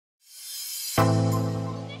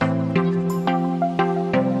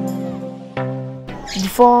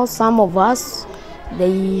Before, some of us,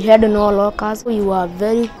 they had no lockers. We were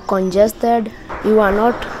very congested. We were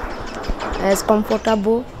not as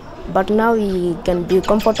comfortable, but now we can be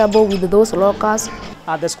comfortable with those lockers.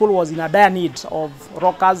 The school was in a dire need of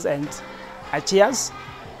lockers and chairs,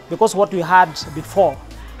 because what we had before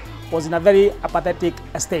was in a very apathetic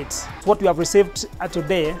state. What we have received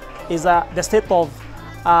today is the state of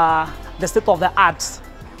the arts,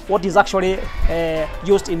 what is actually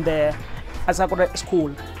used in the secondary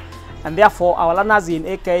school, and therefore our learners in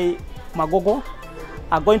AK Magugu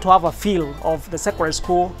are going to have a feel of the secondary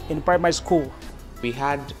school in primary school. We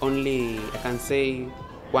had only, I can say,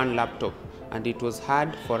 one laptop, and it was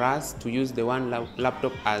hard for us to use the one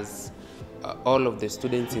laptop as all of the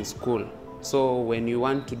students in school. So when you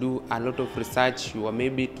want to do a lot of research, you are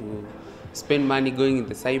maybe to spend money going in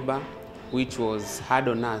the cyber, which was hard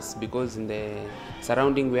on us because in the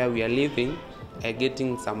surrounding where we are living,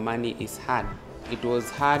 getting some money is hard. It was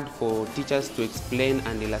hard for teachers to explain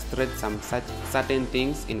and illustrate some certain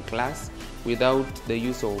things in class without the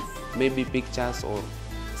use of maybe pictures or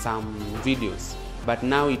some videos. But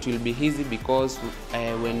now it will be easy because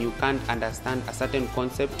when you can't understand a certain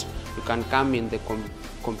concept, you can come in the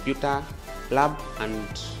computer lab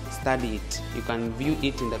and study it. You can view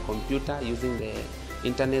it in the computer using the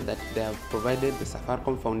internet that they have provided, the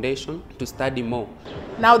Safaricom Foundation, to study more.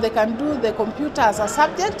 Now they can do the computer as a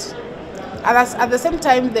subject, and at the same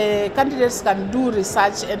time the candidates can do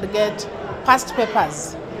research and get past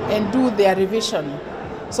papers and do their revision.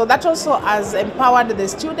 So that also has empowered the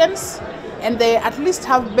students, and they at least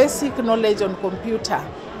have basic knowledge on computer,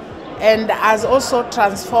 and has also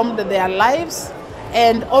transformed their lives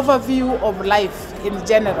and overview of life in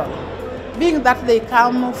general. Being that they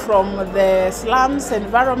come from the slums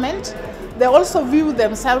environment, they also view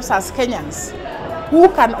themselves as Kenyans who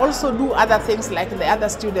can also do other things like the other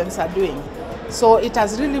students are doing. So it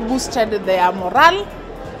has really boosted their morale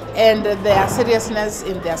and their seriousness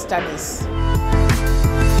in their studies.